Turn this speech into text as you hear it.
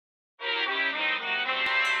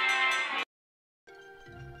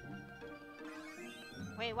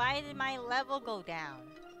Wait, why did my level go down?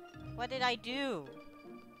 What did I do?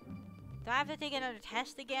 Do I have to take another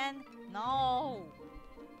test again? No!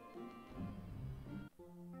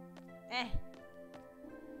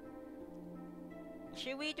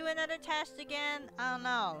 Should we do another test again? I don't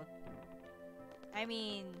know. I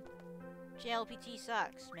mean, JLPT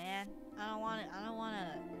sucks, man. I don't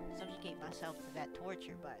wanna subjugate myself to that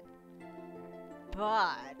torture, but...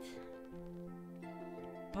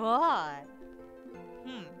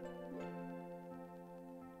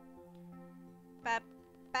 Bap,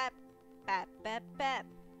 bap, bap, bap, bap,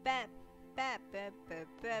 bap, bap, bap, bap,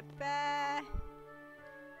 bap, bap.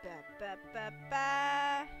 Bap, bap, bap,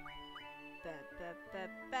 bap. Bap, bap,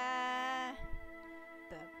 bap, bap.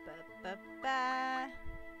 Bap, bap, bap, bap.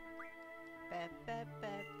 Bap, bap,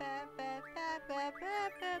 bap, bap, bap, bap, bap,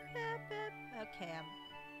 bap, bap, bap. Okay, I'm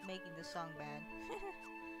making the song bad.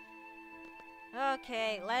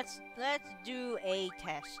 Okay, let's do a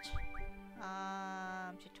test.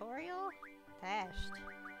 Tutorial? Test.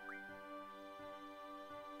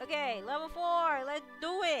 Okay, level 4, let's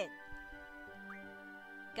do it!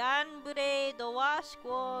 Ganbredo wa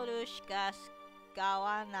squaru shika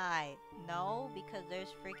tsukawanai. No, because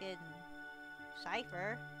there's freaking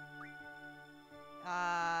cipher.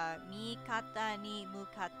 Mikata ni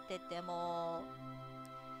mukatte demo.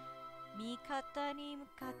 Mikata ni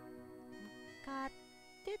mukatte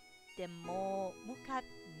demo.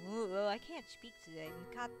 I can't speak today.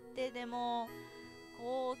 Mukatte demo.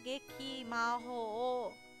 Kogeki maho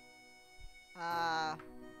o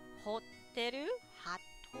hotteru,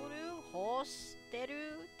 hattoru, hosteru,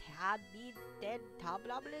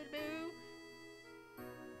 tablablablu.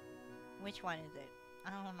 Which one is it? I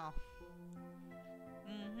don't know.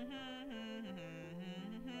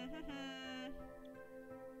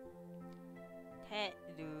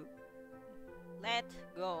 Teru. Let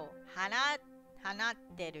go.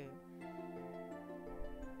 Hanatteru.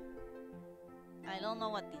 I don't know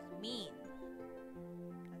what these mean.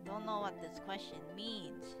 I don't know what this question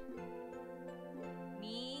means.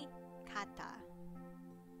 Mikata.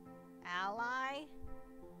 Ally?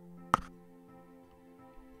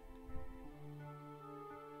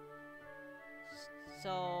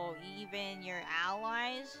 So, even your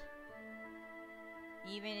allies?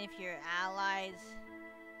 Even if your allies...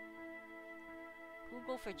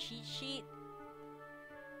 Google for cheat sheet?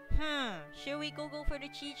 Should we Google for the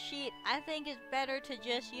cheat sheet? I think it's better to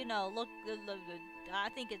just, you know, look. I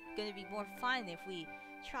think it's gonna be more fun if we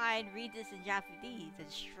try and read this in Japanese and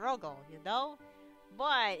struggle, you know?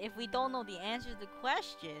 But if we don't know the answer to the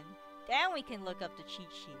question, then we can look up the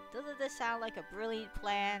cheat sheet. Doesn't this sound like a brilliant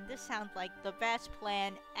plan? This sounds like the best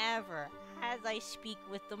plan ever, as I speak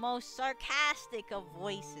with the most sarcastic of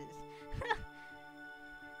voices.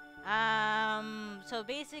 So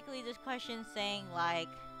basically this question's saying like,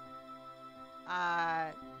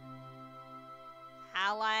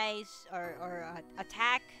 allies or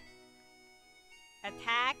attack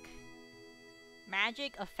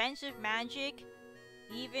magic, offensive magic,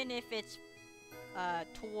 even if it's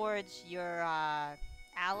towards your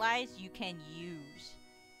allies, you can use.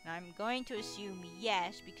 Now I'm going to assume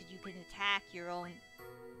yes, because you can attack your own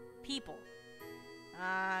people.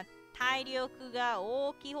 体力が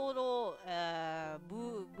大きいほど、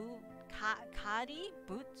物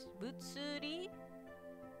理?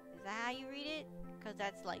 Is that how you read it? Because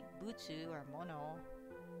that's like butsu or mono.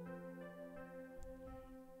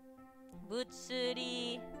 物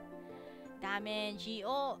理ダメージ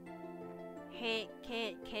を継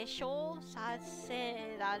承さ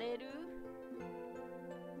せられる?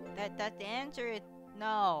 That the answer is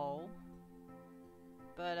no.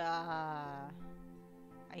 But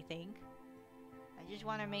I think. I just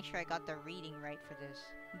want to make sure I got the reading right for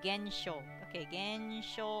this. Gensho. Okay,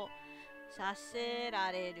 gensho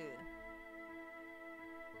saserareru.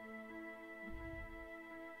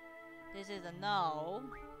 This is a no,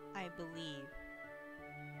 I believe.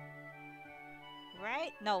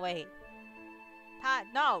 Right? No, wait.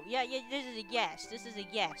 No, yeah, this is a yes. This is a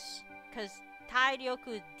yes. Because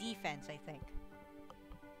Tairyoku is defense, I think.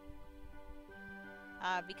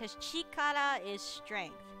 Because Chikara is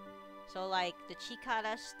strength. So, like, the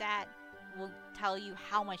Chikara stat will tell you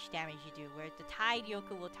how much damage you do, whereas the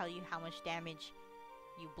Tairyoku will tell you how much damage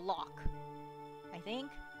you block. I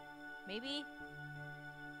think? Maybe?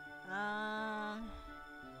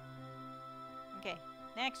 Okay,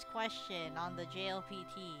 next question on the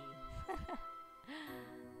JLPT.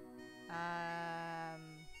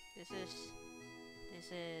 This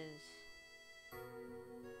is...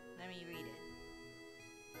 Let me read it.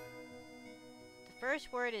 The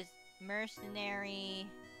first word is mercenary,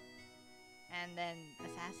 and then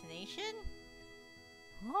assassination?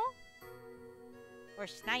 Huh? Or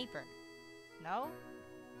sniper? No?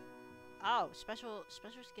 Oh, special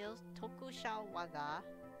skills. Tokusha waga.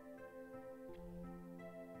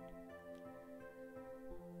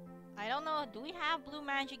 I don't know. Do we have blue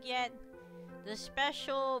magic yet? The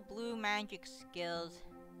special blue magic skills.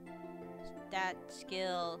 That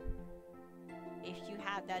skill. If you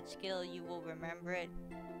have that skill, you will remember it.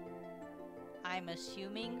 I'm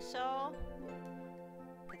assuming so.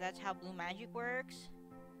 Because that's how blue magic works.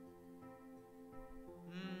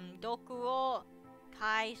 Doku o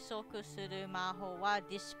kaisoku suru mahou wa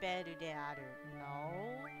dispel de aru. No.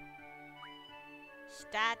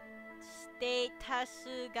 Status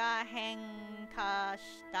が変化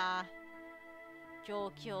した状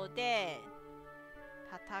況で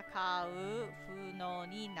戦う不能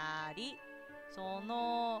になり、そ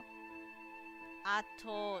の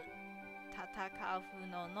後戦う不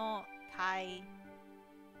能の快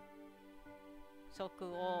速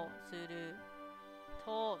をする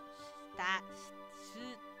とス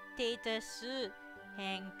テータス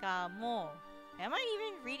変化も Am I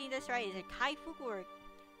even reading this right? Is it kaifuku or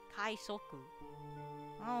kaisoku?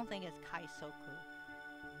 I don't think it's kaisoku.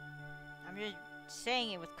 I'm just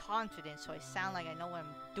saying it with confidence so I sound like I know what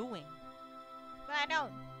I'm doing. But I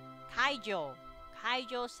don't. Kaijo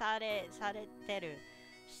されてる。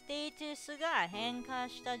ステータスが変化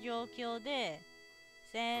した状況で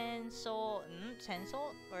戦争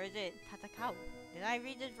Or is it 戦う? Did I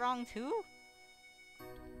read this wrong too?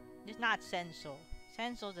 It's not senso.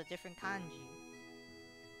 Senso is a different kanji.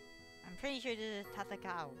 I'm pretty sure this is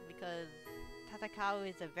tatakao because tatakao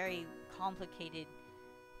is a very complicated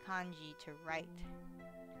kanji to write.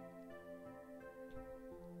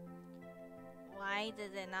 Why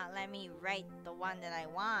does it not let me write the one that I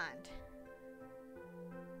want?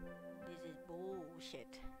 This is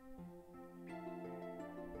bullshit.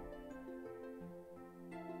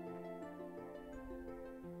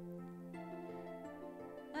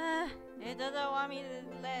 It doesn't want me to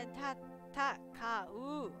let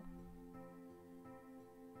tatakao.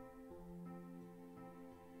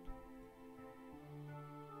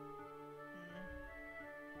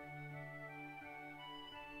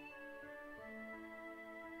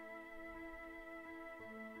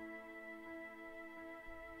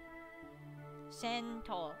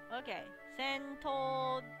 Sento. Okay.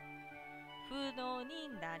 Sento 不能に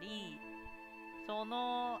なり、そ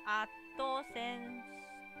の後戦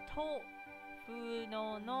闘不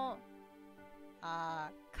能の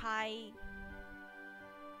I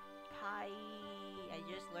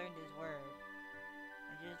just learned this word.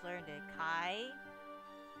 I just learned it. I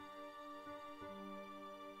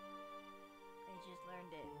just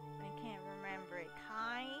learned it. I can't remember it.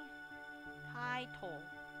 Kaito.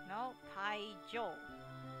 No, Kaijo.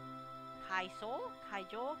 Kaisho?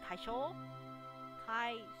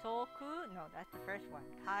 Kaisoku? No, that's the first one.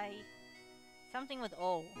 Something with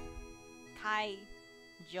O.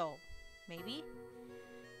 Kaijo. Maybe?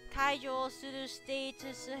 Kaijo するステー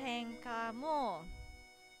タス変化も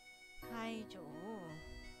Kaijo.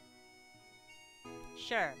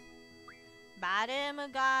 Sure.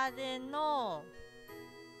 Bottom Garden の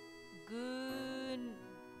訓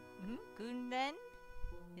練?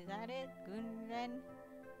 Is that it? Gunren?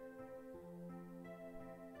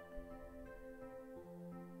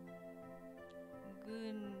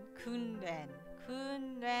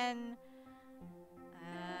 Kunren.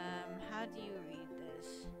 How do you read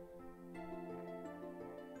this?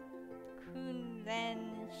 Kunren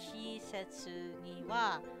施設に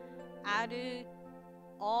はある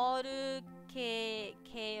ケ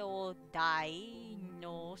オダイ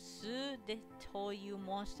ノスでという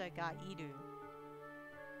モンスターがいる。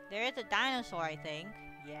There is a dinosaur, I think.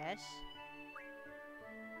 Yes.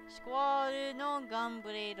 スクワールのガン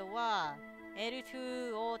ブレードは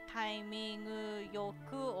L2 をタイミングよ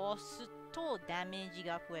く押すとダメージ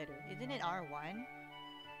が増える。Isn't it R1?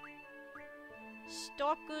 ス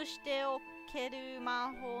トックしておける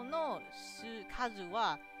魔法の数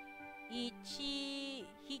は一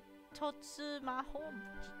つ魔法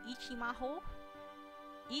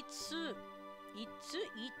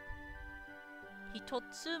一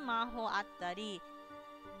つ魔法あったり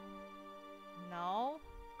No?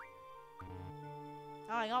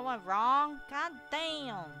 Oh, I got one wrong? God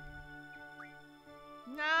damn!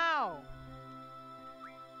 No!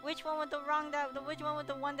 Which one was the which one was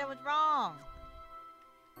the one that was wrong?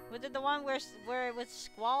 Was it the one where it was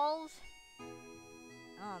squalls?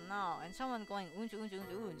 Oh no, and someone going oons.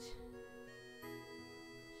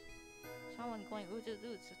 Someone going oons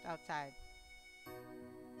outside.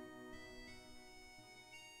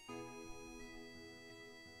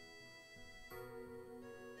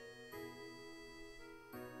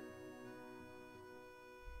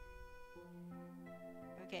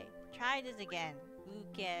 try this again.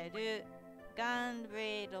 Ukeru.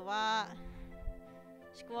 Gunblade wa.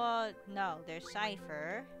 Squad. No, there's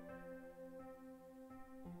Cypher.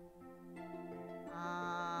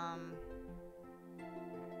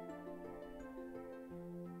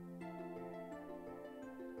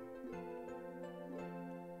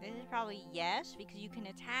 This is probably yes, because you can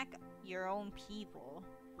attack your own people.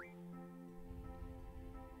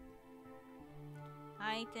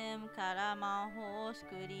 Item から魔法を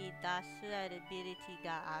作り出すアビリティ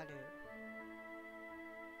がある。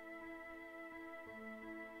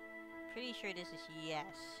Pretty sure this is yes.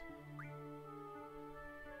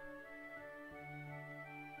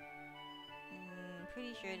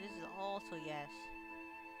 Pretty sure this is also yes.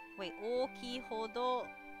 Wait, 大きいほど.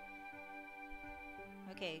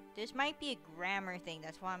 Okay, this might be a grammar thing.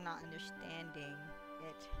 That's why I'm not understanding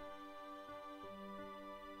it.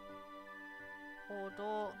 ほ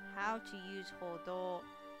ど, how to use ほど.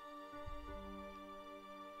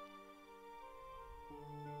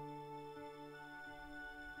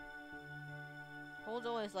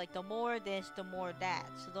 Hodo is like the more this, the more that.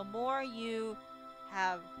 So the more you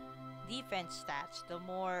have defense stats, the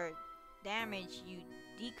more damage you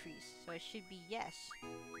decrease. So it should be yes.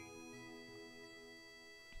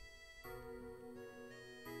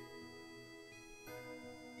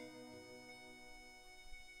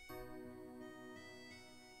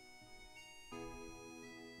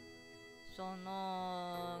 So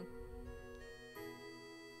no.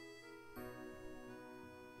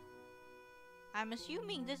 I'm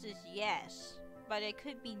assuming this is yes, but it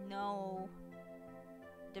could be no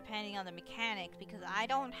depending on the mechanics because I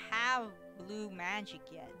don't have blue magic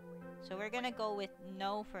yet. So we're gonna go with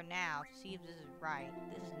no for now to see if this is right.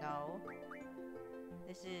 This is no.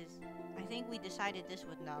 This is... I think we decided this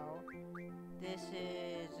was no. This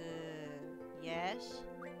is... yes.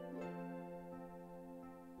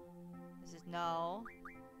 This is no.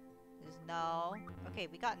 This is no. Okay,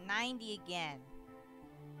 we got 90 again.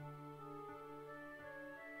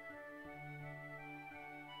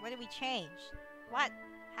 What did we change? What?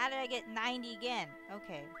 How did I get 90 again?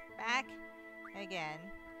 Okay, back again.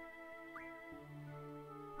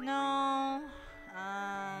 No.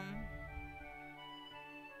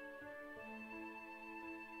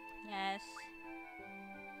 Yes.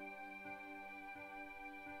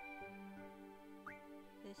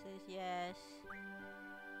 This is yes.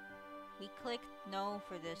 We clicked no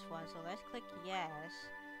for this one, so let's click yes.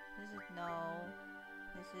 This is no.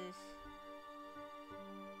 This is...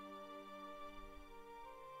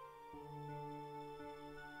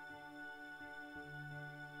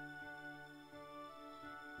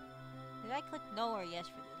 Did I click no or yes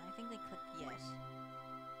for this? I think they clicked yes.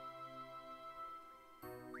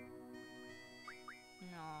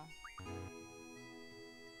 No.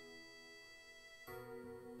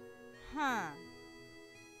 Huh.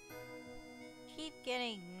 Keep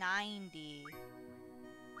getting 90.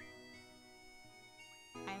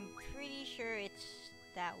 I'm pretty sure it's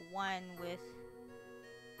that one with...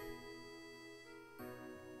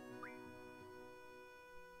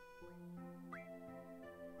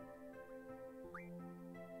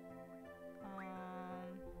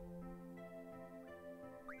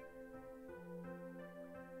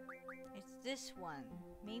 It's this one.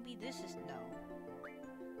 Maybe this is no.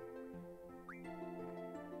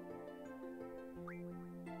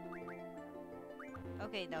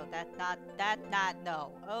 Okay, no, that's not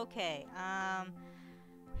no. Okay,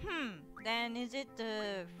 then is it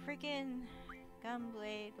the freaking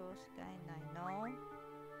Gunblade or Skyline? No.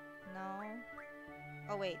 No.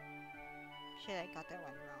 Oh, wait. Shit, I got that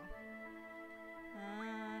one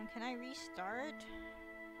wrong. Can I restart?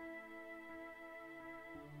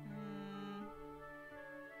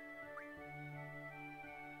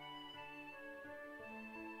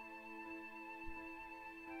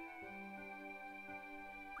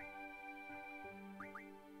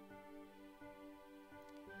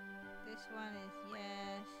 This one is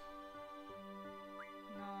yes.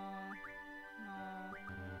 No. No.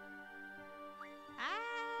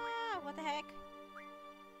 Ah! What the heck?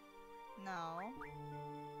 No.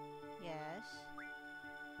 Yes.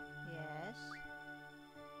 Yes.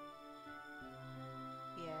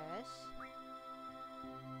 Yes.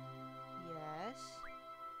 Yes.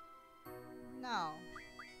 No.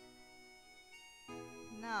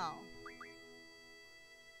 No.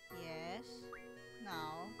 Yes.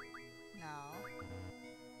 No. No.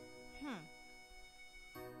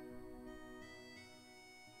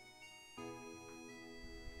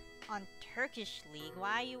 On Turkish League?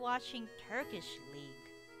 Why are you watching Turkish League?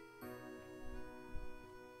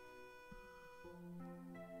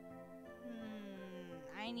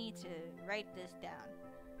 I need to write this down.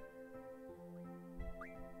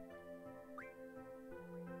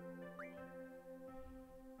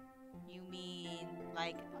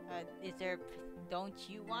 like, is there? Don't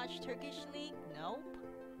you watch Turkish League? Nope.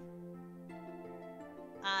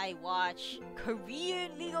 I watch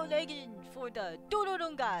Korean League of Legends for the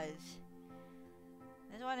Dodongas.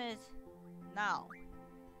 This one is no.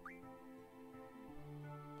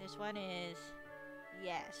 This one is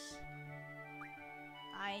yes.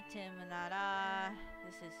 Item nara.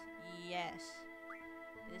 This is yes.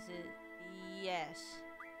 This is yes.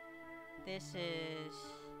 This is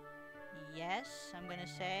yes. I'm gonna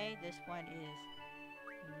say this one is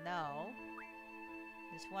no.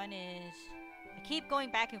 This one is. I keep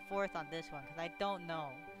going back and forth on this one because I don't know.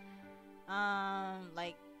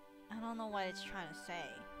 Like I don't know what it's trying to say.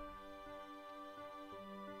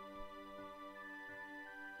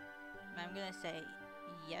 I'm gonna say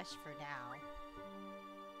yes for now.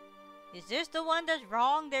 Is this the one that's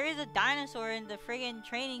wrong? There is a dinosaur in the friggin'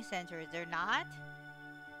 training center, is there not?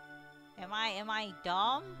 Am I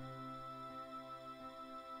dumb?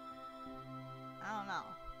 I don't know.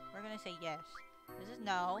 We're gonna say yes. This is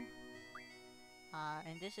no.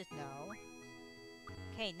 And this is no.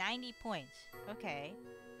 Okay, 90 points. Okay.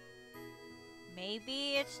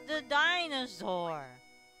 Maybe it's the dinosaur.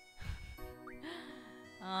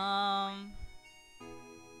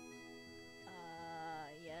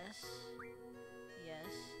 Yes.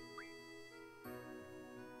 Yes.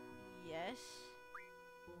 Yes.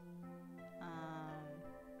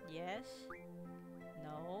 Yes.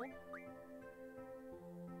 No.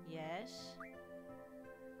 Yes.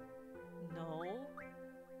 No.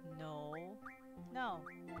 No. No.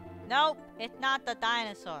 Nope, it's not the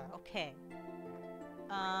dinosaur. Okay.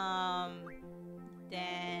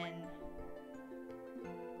 Then...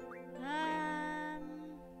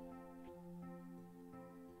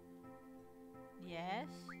 Yes.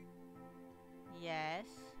 Yes.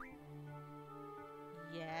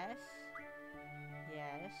 Yes.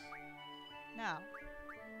 Yes. No.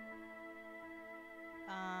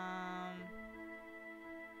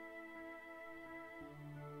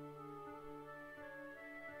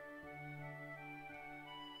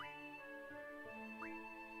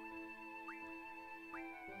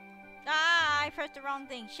 Ah, I pressed the wrong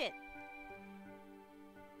thing. Shit.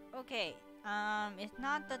 Okay. It's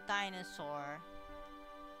not the dinosaur.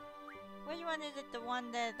 Which one is it? The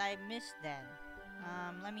one that I missed then?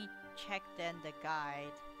 Let me check then the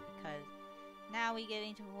guide, because now we get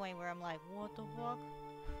into a point where I'm like, what the fuck?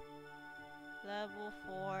 Level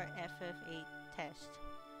 4 FF8 test.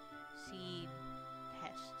 C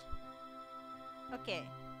test. Okay.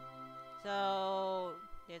 So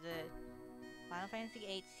there's a Final Fantasy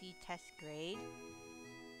VIII C test grade.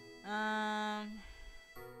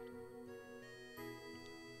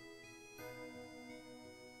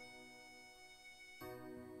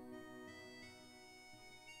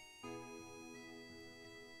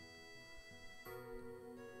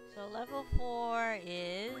 So level 4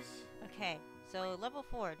 is... Okay, so level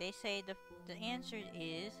 4, they say the answer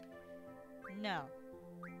is no.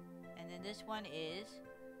 And then this one is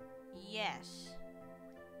yes.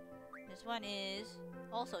 This one is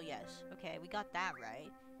also yes. Okay, we got that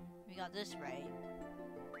right. We got this right.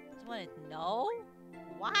 This one is no?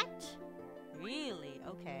 What? Really?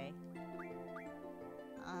 Okay.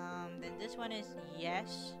 Then this one is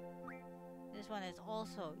yes. This one is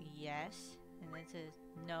also yes. And then it says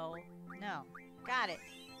no, no. Got it.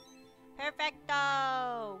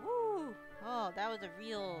 Perfecto! Woo! Oh, that was a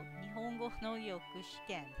real Nihongo no Yoku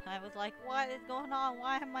shiken. I was like, what is going on?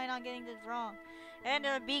 Why am I not getting this wrong? It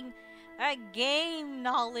ended up being a game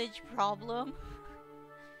knowledge problem.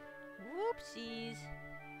 Whoopsies.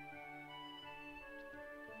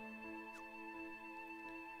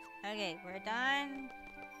 Okay, we're done.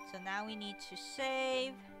 So now we need to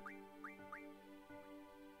save.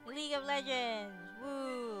 League of Legends!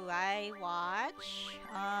 Woo! I watch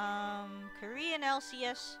Korean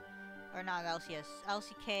LCS, or not LCS,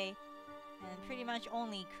 LCK, and pretty much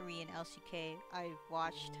only Korean LCK. I've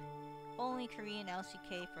watched only Korean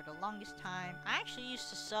LCK for the longest time. I actually used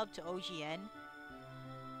to sub to OGN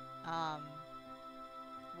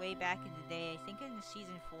way back in the day. I think in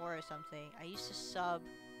season 4 or something. I used to sub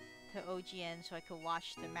to OGN so I could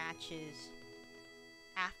watch the matches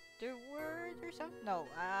afterwards or something. No,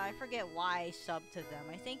 I forget why I subbed to them.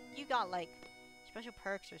 I think you got like special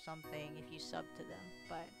perks or something if you subbed to them,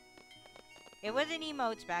 but it wasn't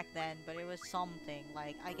emotes back then, but it was something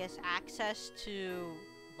like, I guess, access to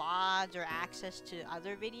VODs or access to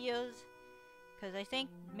other videos, because I think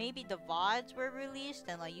maybe the VODs were released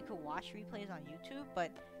and like you could watch replays on YouTube,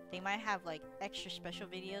 but they might have like extra special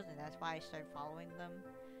videos, and that's why I started following them.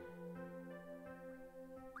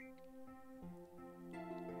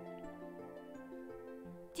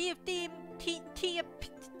 T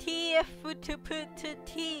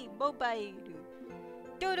mobile.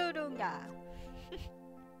 Dododonga.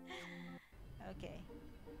 Okay.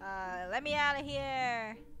 Let me out of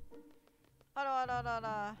here. Hold.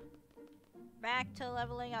 Back to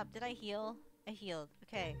leveling up. Did I heal? I healed.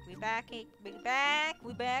 Okay, we back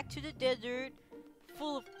to the desert,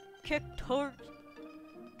 full of cactuar.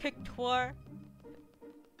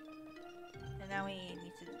 And now we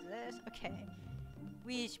need to do this. Okay.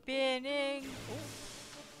 We spinning. Oh.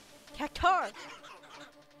 Cactuar!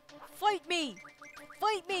 Fight me!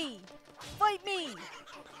 Fight me! Fight me!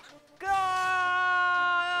 Go!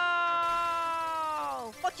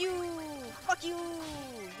 Fuck you! Fuck you!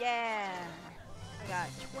 Yeah! I got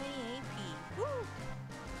 20 AP.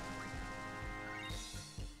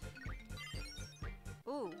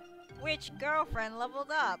 Woo! Ooh. Which girlfriend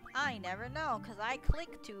leveled up? I never know, cause I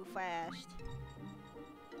click too fast.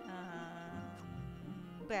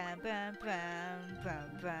 Bam bam bam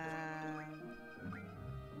bam bam.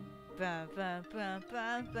 Bam bam bam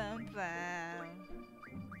bam bam bam.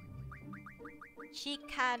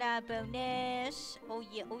 Chikara bonus. Oh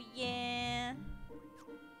yeah, oh yeah.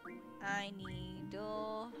 I need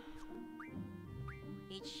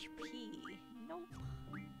HP. Nope.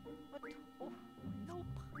 What? Oh, nope.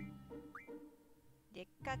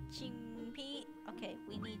 Dekachimpi. Okay,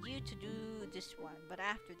 we need you to do this one, but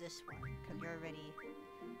after this one, because you're already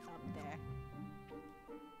up there.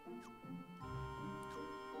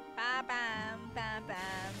 Ba bam bam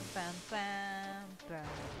bam bam bam bam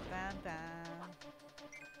bam bam.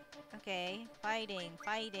 Okay, fighting,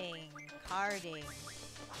 carding.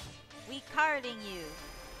 We carding you.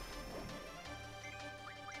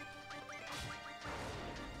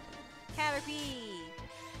 Caterpie,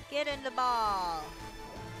 get in the ball.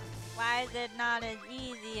 Why is it not as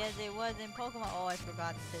easy as it was in Pokemon? Oh, I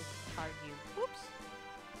forgot to card you. Oops.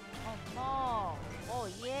 Oh no. Oh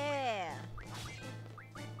yeah.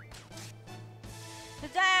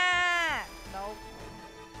 Huzzah! Nope.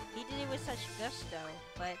 He did it with such gusto,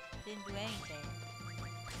 but didn't do anything.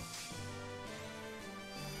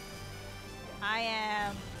 I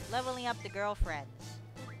am leveling up the girlfriends.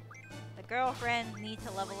 The girlfriends need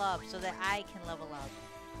to level up so that I can level up.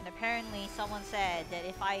 And apparently someone said that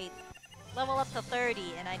if I level up to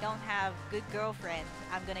 30 and I don't have good girlfriends,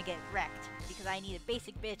 I'm gonna get wrecked. Because I need a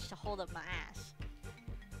basic bitch to hold up my ass.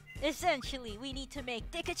 Essentially, we need to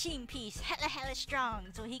make Dekachimpi hella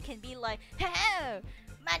strong so he can be like, "Hello,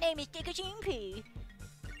 my name is Dekachimpi."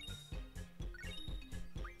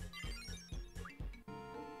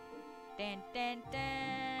 Dun dun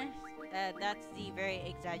dun. That's the very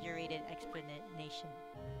exaggerated explanation.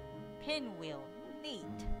 Pinwheel,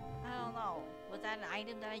 neat. I don't know. Was that an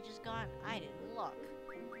item that I just got? I didn't look.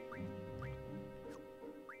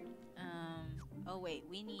 Oh wait,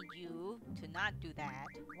 we need you to not do that.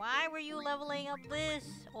 Why were you leveling up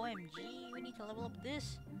this? OMG, we need to level up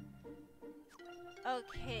this.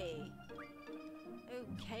 Okay.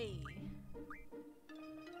 Okay.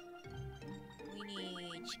 We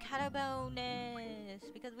need Chikara bonus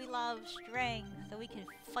because we love strength, so we can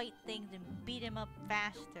fight things and beat them up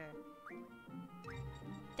faster.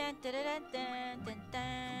 Dun, dun, dun, dun, dun,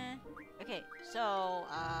 dun. Okay, so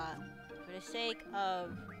for the sake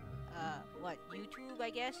of YouTube, I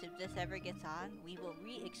guess, if this ever gets on, we will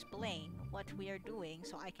re-explain what we are doing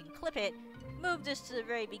so I can clip it, move this to the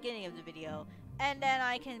very beginning of the video, and then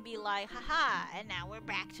I can be like, haha, and now we're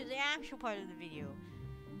back to the actual part of the video.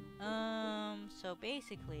 So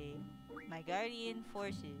basically, my guardian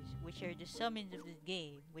forces, which are the summons of this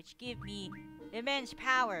game, which give me immense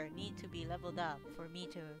power, need to be leveled up for me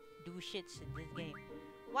to do shits in this game.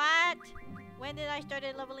 What? When did I start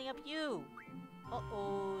leveling up you?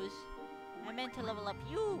 Uh-ohs. I meant to level up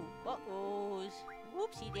you. Uh-ohs.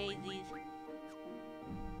 Whoopsie daisies.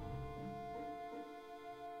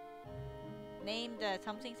 Name the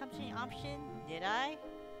something option? Did I?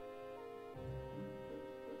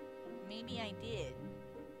 Maybe I did.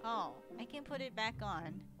 Oh, I can put it back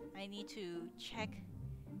on. I need to check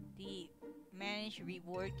the manage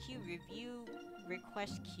reward queue, review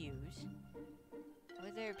request queues.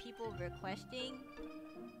 Was there people requesting?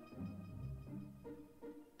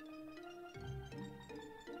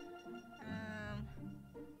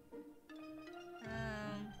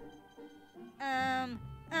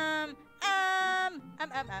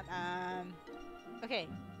 Okay,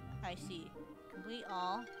 I see. Complete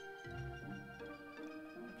all.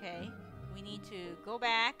 Okay, we need to go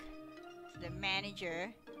back to the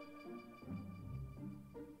manager.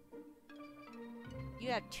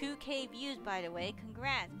 You have 2K views, by the way.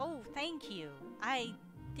 Congrats. Oh, thank you. I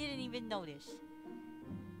didn't even notice.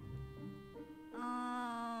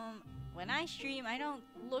 When I my stream, I don't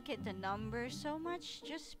look at the numbers so much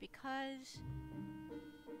just because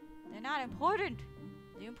they're not important.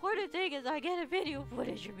 The important thing is I get a video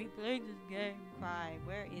footage of me playing this game. Cry.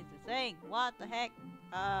 Where is the thing? What the heck?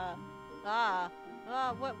 What,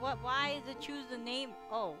 why is it choose the name?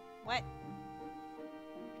 Oh, what?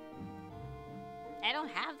 I don't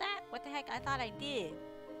have that? What the heck? I thought I did.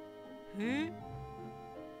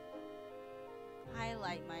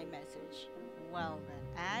 Highlight my message. Well then,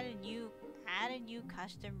 add a new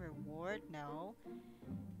custom reward? No.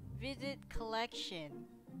 Visit collection.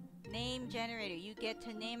 Name generator. You get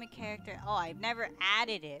to name a character. Oh, I've never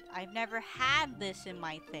added it. I've never had this in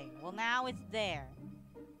my thing. Well, now it's there.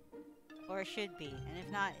 Or it should be. And if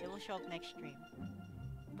not, it will show up next stream.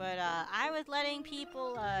 But, I was letting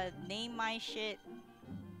people, name my shit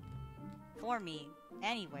for me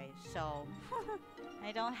anyway, so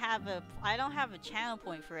I don't have a channel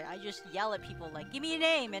point for it. I just yell at people like, give me a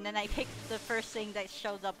name, and then I pick the first thing that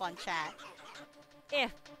shows up on chat.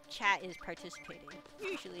 If chat is participating.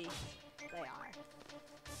 Usually, they are.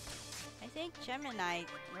 I think Gemini,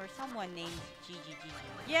 or someone named GGGG.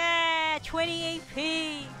 Yeah!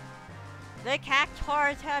 28p! The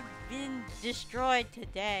cactuars have been destroyed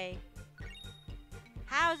today.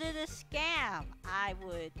 How's it a scam? I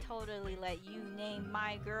would totally let you name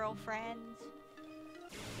my girlfriends.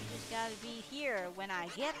 You just gotta be here when I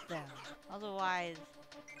get them. Otherwise,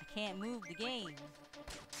 I can't move the game.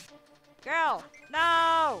 Girl!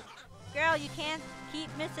 No! Girl, you can't keep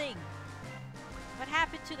missing. What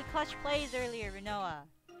happened to the clutch plays earlier, Renoa?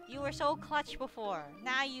 You were so clutch before.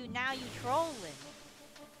 Now you trolling.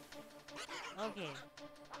 Okay.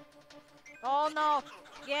 Oh no!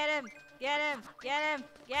 Get him! Get him! Get him!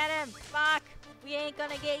 Get him! Fuck! We ain't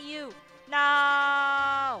gonna get you!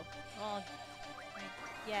 No! Oh,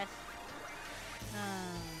 yes.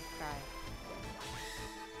 Cry.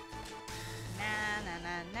 Na na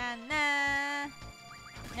na na na.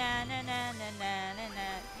 Na na na na na na na.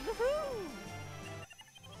 Woohoo!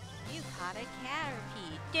 You caught a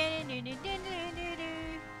Caterpie.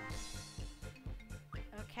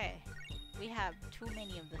 Okay. We have too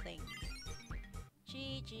many of the things.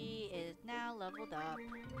 GG is now leveled up.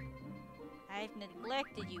 I've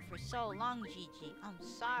neglected you for so long, GG. I'm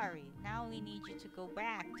sorry. Now we need you to go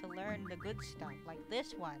back to learn the good stuff, like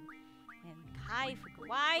this one. And Kaifuku.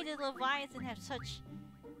 Why did Leviathan have such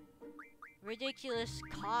ridiculous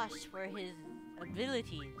costs for his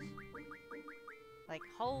abilities? Like,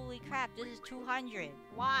 holy crap, this is 200.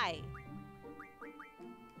 Why?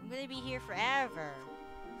 I'm gonna be here forever.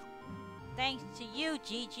 Thanks to you,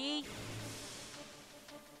 GG.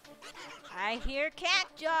 I hear cat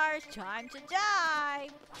jars. Time to die.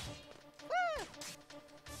 Woo!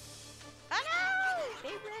 Oh no!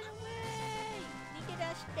 They ran away. Look at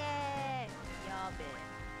us there. Y'all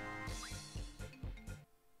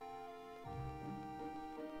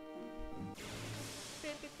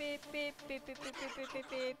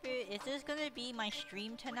Is this gonna be my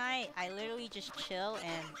stream tonight? I literally just chill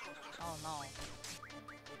and... Oh no.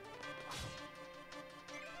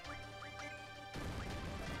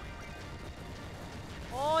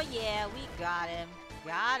 Oh yeah, we got him.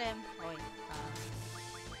 Got him. Oh, wait,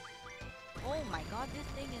 oh my god, this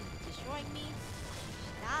thing is destroying me.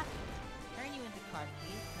 Stop. Turn you into card,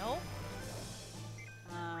 please. Nope.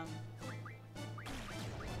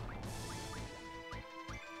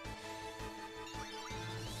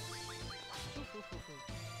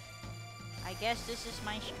 I guess this is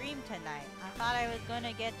my stream tonight. I thought I was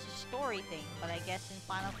gonna get to story things, but I guess in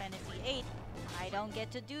Final Fantasy VIII, I don't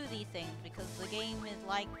get to do these things because the game is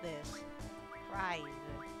like this. Prize.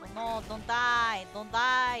 Oh no, don't die! Don't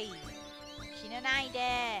die! Shinanai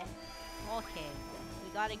de! Okay, we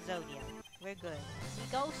got Exodia. We're good. We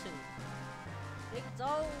go soon.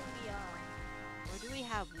 Exodia! Or do we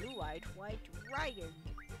have Blue-Eyed White Dragon?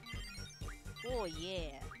 Oh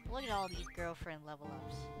yeah. Look at all these girlfriend level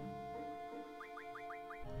ups.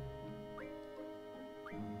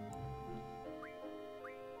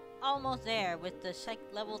 Almost there with the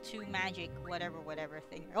level 2 magic whatever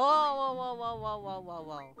thing. Oh,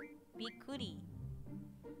 whoa. Bikuri.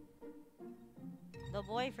 The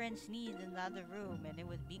boyfriend sneezed in the other room and it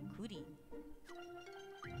was Bikuri.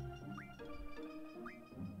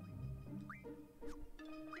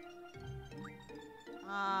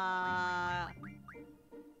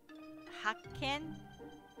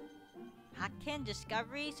 Hakken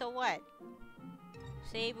discovery? So what?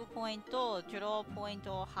 Save point to draw point to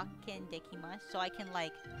hakken dekimasu. So I can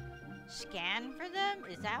like scan for them?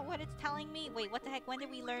 Is that what it's telling me? Wait, what the heck? When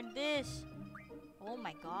did we learn this? Oh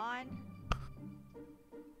my god.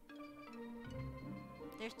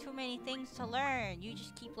 There's too many things to learn. You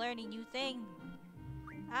just keep learning new things.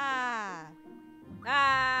 Ah.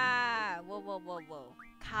 Ah. Whoa, whoa, whoa, whoa.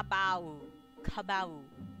 Kabao. Kabao.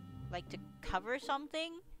 Like to cover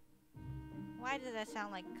something? Why does that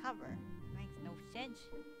sound like cover? Makes no sense.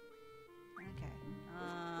 Okay.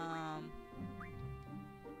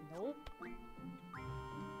 Nope.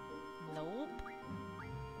 Nope.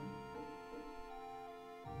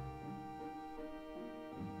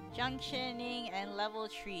 Junctioning and level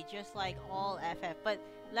tree, just like all FF. But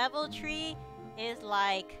level tree is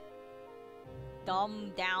like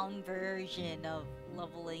dumbed down version of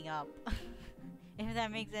leveling up. If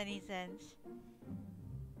that makes any sense.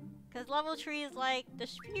 Because level tree is like the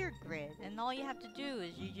sphere grid, and all you have to do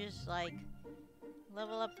is you just like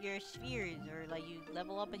level up your spheres, or like you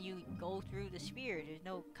level up and you go through the sphere. There's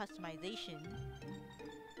no customization.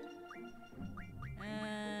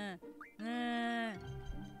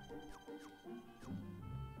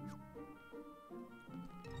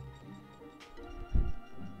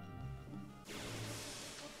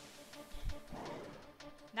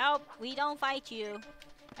 Nope, we don't fight you.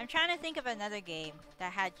 I'm trying to think of another game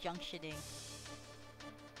that had junctioning.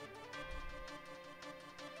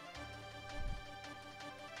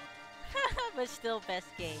 But still best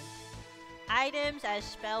game. Items as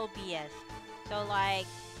spell BS. So like,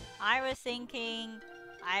 I was thinking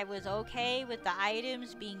I was okay with the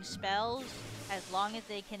items being spells as long as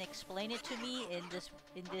they can explain it to me in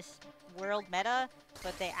this world meta.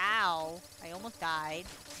 But they I almost died.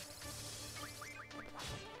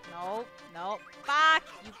 Nope, nope. Fuck!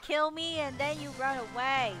 You kill me and then you run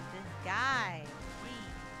away. This guy.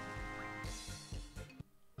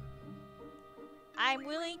 Jeez. I'm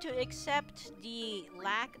willing to accept the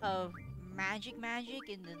lack of magic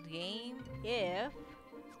in the game if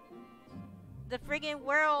the friggin'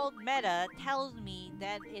 world meta tells me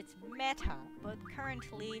that it's meta. But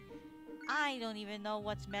currently, I don't even know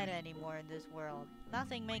what's meta anymore in this world.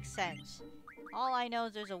 Nothing makes sense. All I know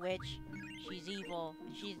is there's a witch. She's evil,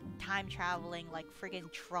 and she's time traveling like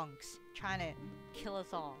friggin' Trunks, trying to kill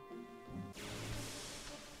us all.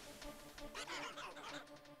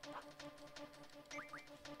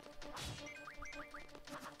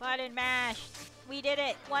 Button mash! We did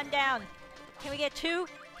it! 1 down! Can we get 2?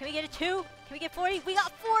 Can we get a 2? Can we get 40? We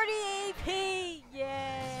got 40 AP!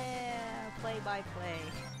 Yeah! Play by play.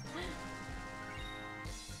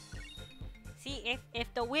 See,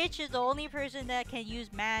 if the witch is the only person that can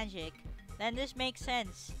use magic, then this makes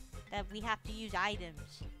sense that we have to use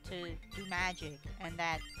items to do magic, and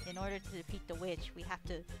that in order to defeat the witch, we have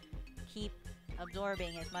to keep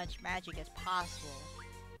absorbing as much magic as possible.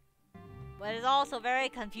 But it's also very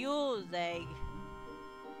confusing.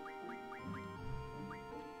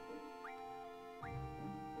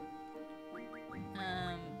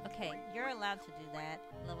 Okay, you're allowed to do that.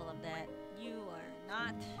 Level up that. You are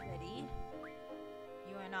not ready.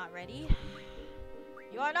 You are not ready.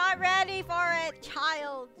 You are not ready for it,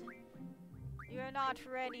 child! You are not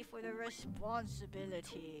ready for the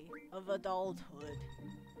responsibility of adulthood.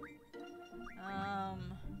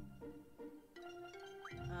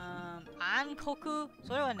 Ankoku?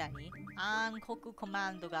 それは何? Ankoku コマ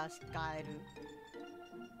ンドが使える。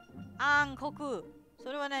Ankoku!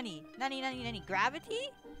 それは何?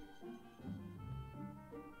 Gravity?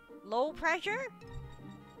 Low pressure?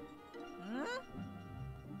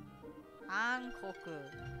 Ankoku.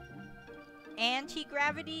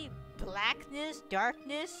 Anti-gravity? Blackness?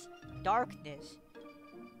 Darkness? Darkness.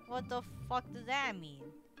 What the fuck does that mean?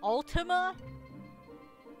 Ultima?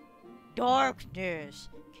 Darkness.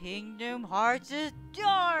 Kingdom Hearts is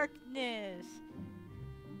darkness.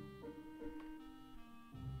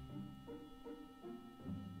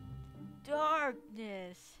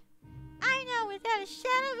 Darkness. I know without a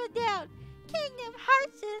shadow of a doubt. Kingdom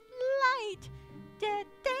Hearts is light. Da,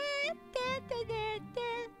 da, da, da, da,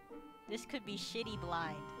 da. This could be shitty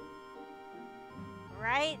blind.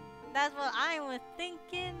 Right? That's what I was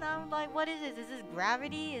thinking. I'm like, what is this? Is this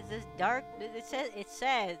gravity? Is this dark? It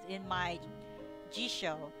says in my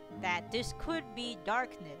Jisho that this could be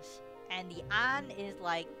darkness. And the an is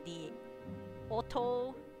like the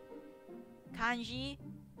oto kanji,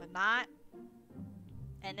 but not.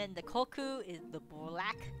 And then the koku is the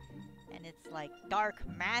black, and it's like dark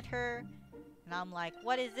matter. And I'm like,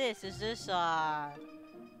 what is this? Is this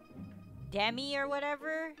Demi or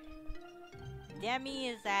whatever? Demi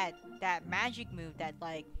is that magic move that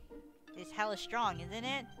like is hella strong, isn't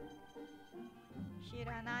it?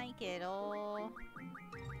 Shiranai kedo.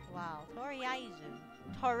 Wow,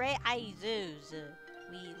 Toreiaizus.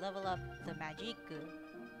 We level up the magic.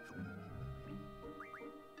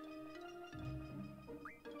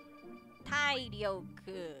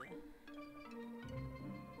 Tairyoku.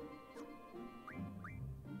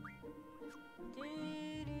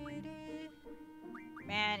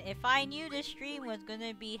 Man, if I knew this stream was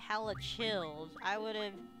gonna be hella chills, I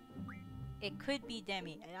would've... It could be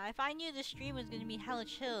Demi. If I knew the stream was gonna be hella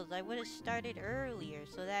chills, I would've started earlier,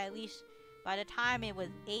 so that at least by the time it was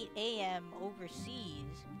 8 AM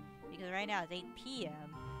overseas, because right now it's 8 PM,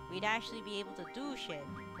 we'd actually be able to do shit.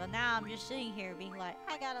 But now I'm just sitting here being like,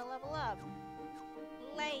 I gotta level up.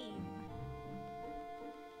 Lame.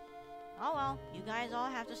 Oh well, you guys all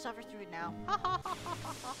have to suffer through it now.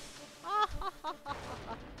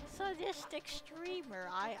 Sadistic streamer,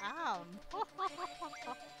 I am.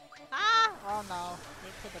 Ah! Oh no,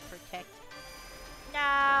 they put the protect.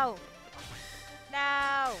 No!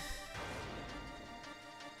 No!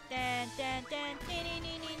 Dun, dun, dun,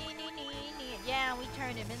 yeah, we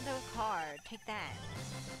turned him into a card. Take that.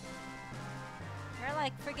 We're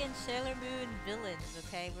like friggin' Sailor Moon villains,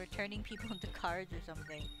 okay? We're turning people into cards or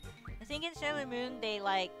something. I think in Sailor Moon,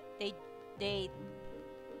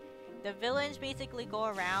 the villains basically go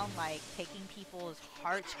around, like, taking people's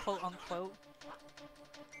hearts, quote-unquote.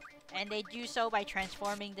 And they do so by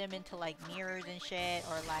transforming them into, like, mirrors and shit,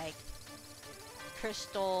 or, like,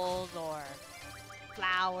 crystals, or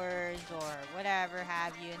flowers, or whatever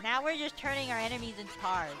have you. And now we're just turning our enemies into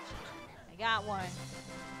cards. I got one.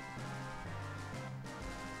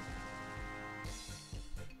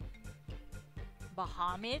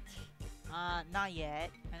 Bahamut? Not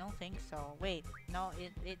yet. I don't think so. Wait, no,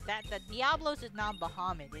 the Diablos is not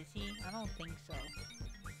Bahamut, is he? I don't think so.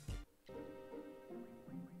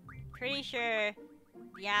 Pretty sure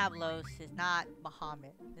Diablos is not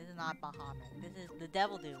Bahamut. This is not Bahamut. This is the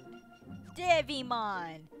devil dude.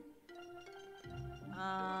 Devimon!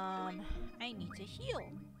 I need to heal.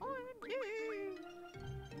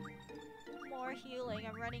 More healing.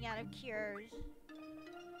 I'm running out of cures.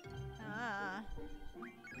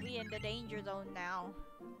 We in the danger zone now.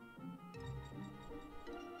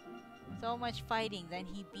 So much fighting, then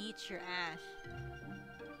he beats your ass.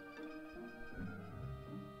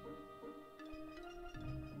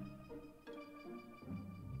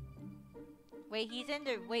 Wait, he's in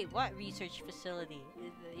the... Wait, what research facility?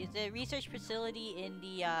 Is the research facility in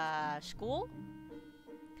the, school?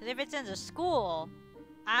 Because if it's in the school,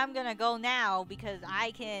 I'm gonna go now because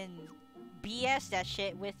I can BS that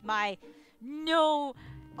shit with my no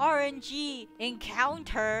RNG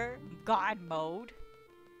encounter God mode.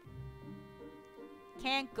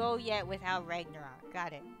 Can't go yet without Ragnarok.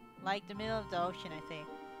 Got it. Like the middle of the ocean, I think.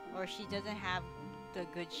 Or she doesn't have the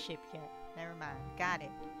good ship yet. Never mind. Got it.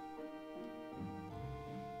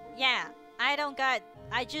 Yeah, I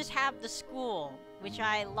just have the school, which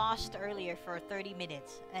I lost earlier for 30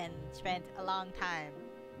 minutes and spent a long time.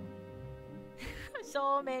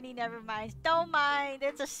 So many neverminds. Don't mind,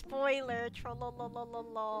 it's a spoiler.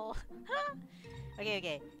 Trollolololol.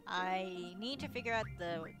 Okay. I need to figure out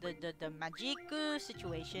the Majiku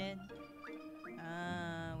situation.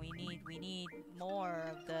 We need more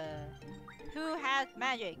of the... Who has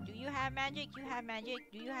magic? Do you have magic? You have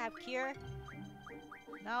magic? Do you have cure?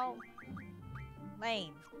 No?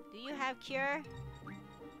 Lame. Do you have cure?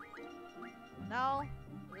 No?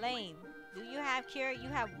 Lame. Do you have cure? You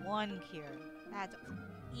have one cure. That's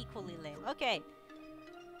equally lame. Okay.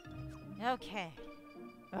 Okay.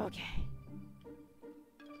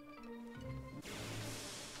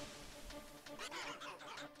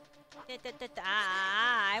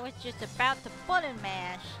 I was just about to button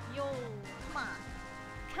mash. Yo, come on.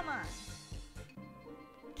 Come on.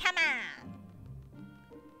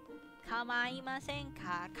 Kamaimasen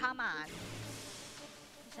ka? Come on.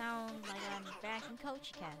 Sound like I'm back in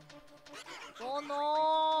Kochikan. Oh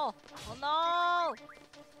no! Oh no!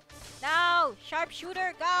 No!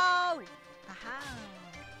 Sharpshooter, go! Haha!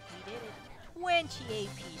 We did it. 20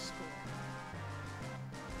 AP score.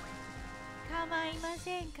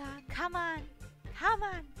 Kamaimasen ka? Come on! Come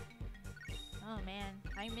on! Oh man,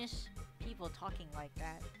 I miss people talking like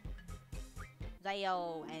that.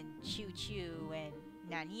 Zayo and Choo Choo and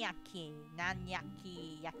Nanyaki,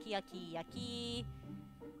 Yaki,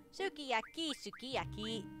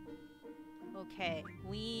 Sukiyaki. Okay,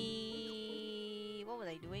 what was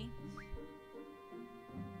I doing?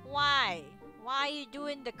 Why? Why are you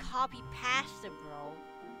doing the copy pasta, bro?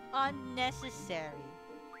 Unnecessary.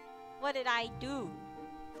 What did I do?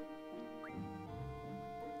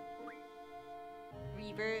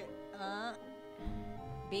 Revert,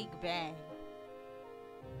 Big Bang.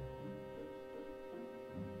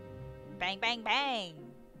 Bang, bang, bang!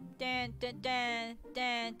 Dun, dun, dun,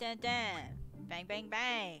 dun, dun, dun. Bang, bang,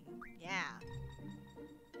 bang! Yeah.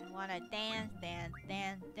 I wanna dance, dance,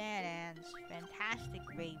 dance, dance. Fantastic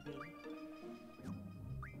baby.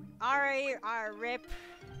 RIP.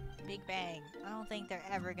 Big Bang. I don't think they're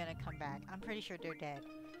ever gonna come back. I'm pretty sure they're dead.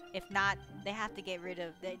 If not, they have to get rid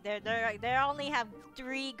of. They only have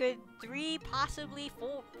three, possibly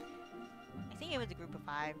four. I think it was a group of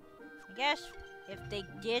 5. I guess if they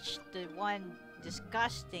ditched the one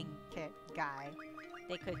disgusting guy,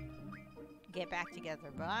 they could get back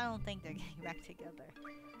together. But I don't think they're getting back together.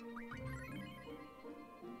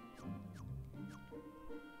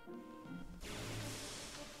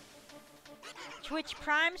 Twitch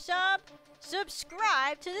Prime sub?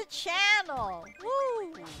 Subscribe to the channel!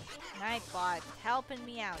 Woo! Nightbot helping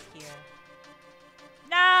me out here.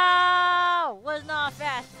 No! Was not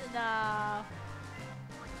fast enough.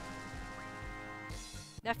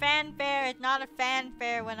 The fanfare is not a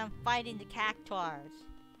fanfare when I'm fighting the cactuars.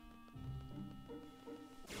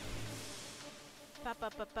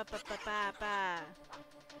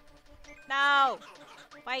 No!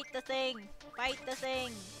 Fight the thing! Fight the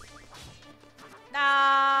thing! No!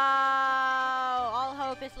 All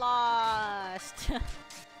hope is lost.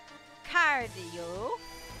 Cardio.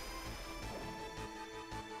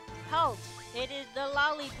 Halt! It is the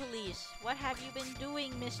lolly police. What have you been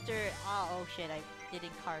doing, Mr. Oh shit, I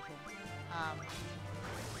didn't card him.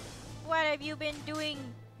 What have you been doing,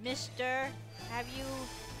 Mister? Have you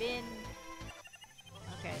been...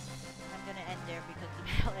 Okay, I'm gonna end there because the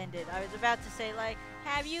mail ended. I was about to say, like,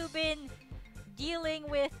 have you been dealing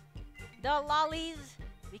with the lollies?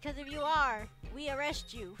 Because if you are, we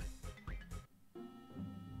arrest you.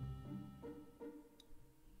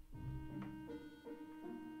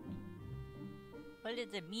 What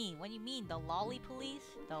does it mean? What do you mean? The lolly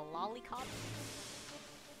police? The lolly cops?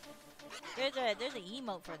 There's an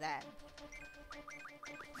emote for that.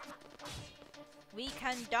 We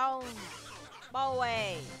condone Moe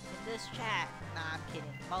in this chat. Nah, I'm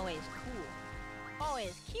kidding. Moe is cool. Moe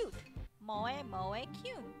is cute. Moe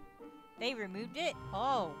cute. They removed it?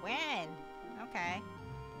 Oh, when? Okay.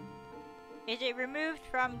 Is it removed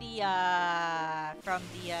from the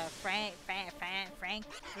Frank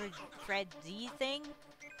Fred Z thing?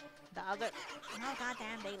 The other... Oh,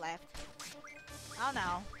 goddamn, they left. Oh,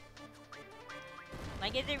 no.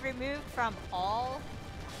 Like, is it removed from all...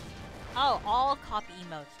 Oh, all cop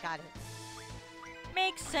emotes. Got it.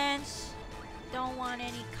 Makes sense. Don't want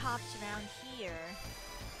any cops around here.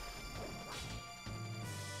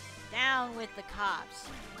 Down with the cops.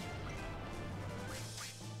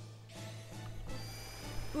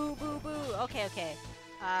 Boo, boo, boo. Okay, okay.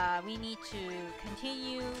 We need to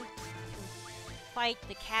continue to fight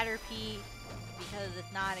the Caterpie because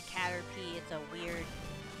it's not a Caterpie, it's a weird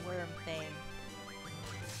worm thing.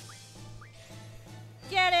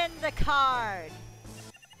 Get in the card!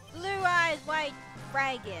 Blue Eyes White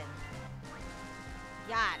Dragon.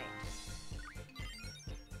 Got it.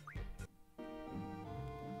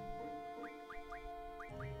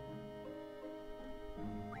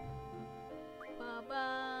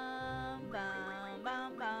 Bum,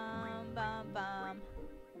 bum, bum, bum, bum, bum.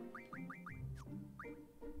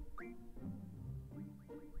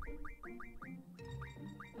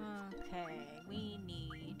 Okay, we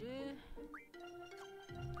need...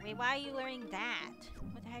 Wait, why are you learning that?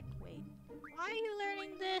 What the heck? Wait. Why are you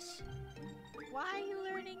learning this? Why are you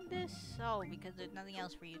learning this? Oh, because there's nothing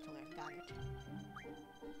else for you to learn. Got it.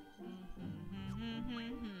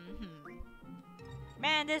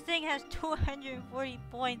 Man, this thing has 240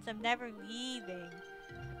 points. I'm never leaving.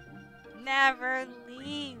 Never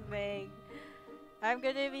leaving. I'm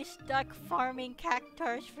gonna be stuck farming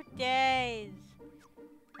cactuars for days.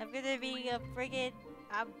 I'm gonna be a friggin'...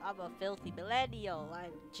 I'm a filthy millennial. I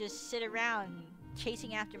just sit around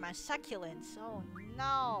chasing after my succulents. Oh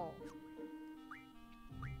no.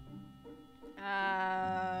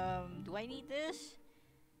 Do I need this?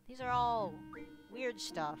 These are all weird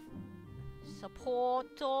stuff.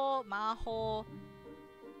 Supporto, maho,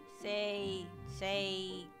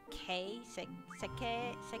 seki?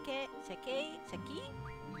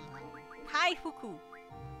 Kaifuku.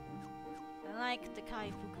 I like the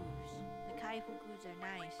kaifukus. The kaifukus are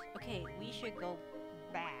nice. Okay, we should go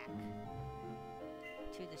back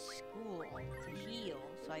to the school to heal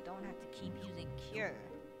so I don't have to keep using cure.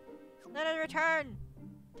 Let it return!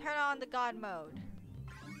 Turn on the god mode.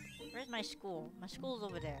 Where's my school? My school's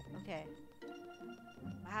over there. Okay.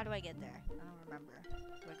 How do I get there? I don't remember.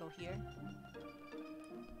 Do I go here?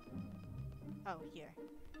 Oh, here.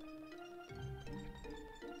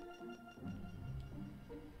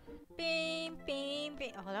 Beam, beam,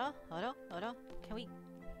 beam. Oh, hello? Hello? Hello? Can we...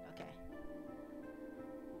 Okay.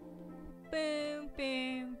 Boom,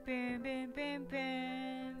 boom, boom, boom, boom,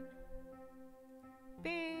 boom.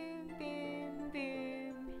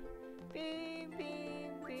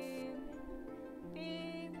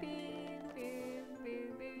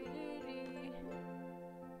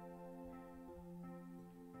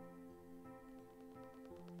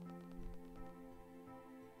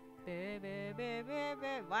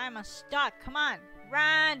 Why am I stuck? Come on,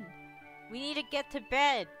 run! We need to get to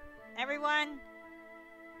bed. Everyone,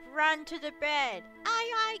 run to the bed.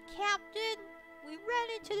 Aye, aye, Captain. We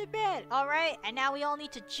ran into the bed. Alright, and now we all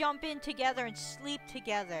need to jump in together and sleep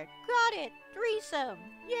together. Got it! Threesome!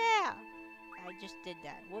 Yeah! I just did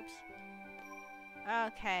that. Whoops.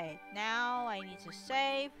 Okay, now I need to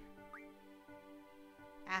save.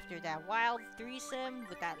 After that wild threesome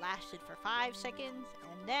that lasted for 5 seconds,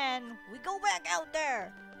 and then we go back out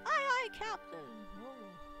there. Aye, aye, Captain.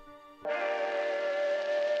 Oh.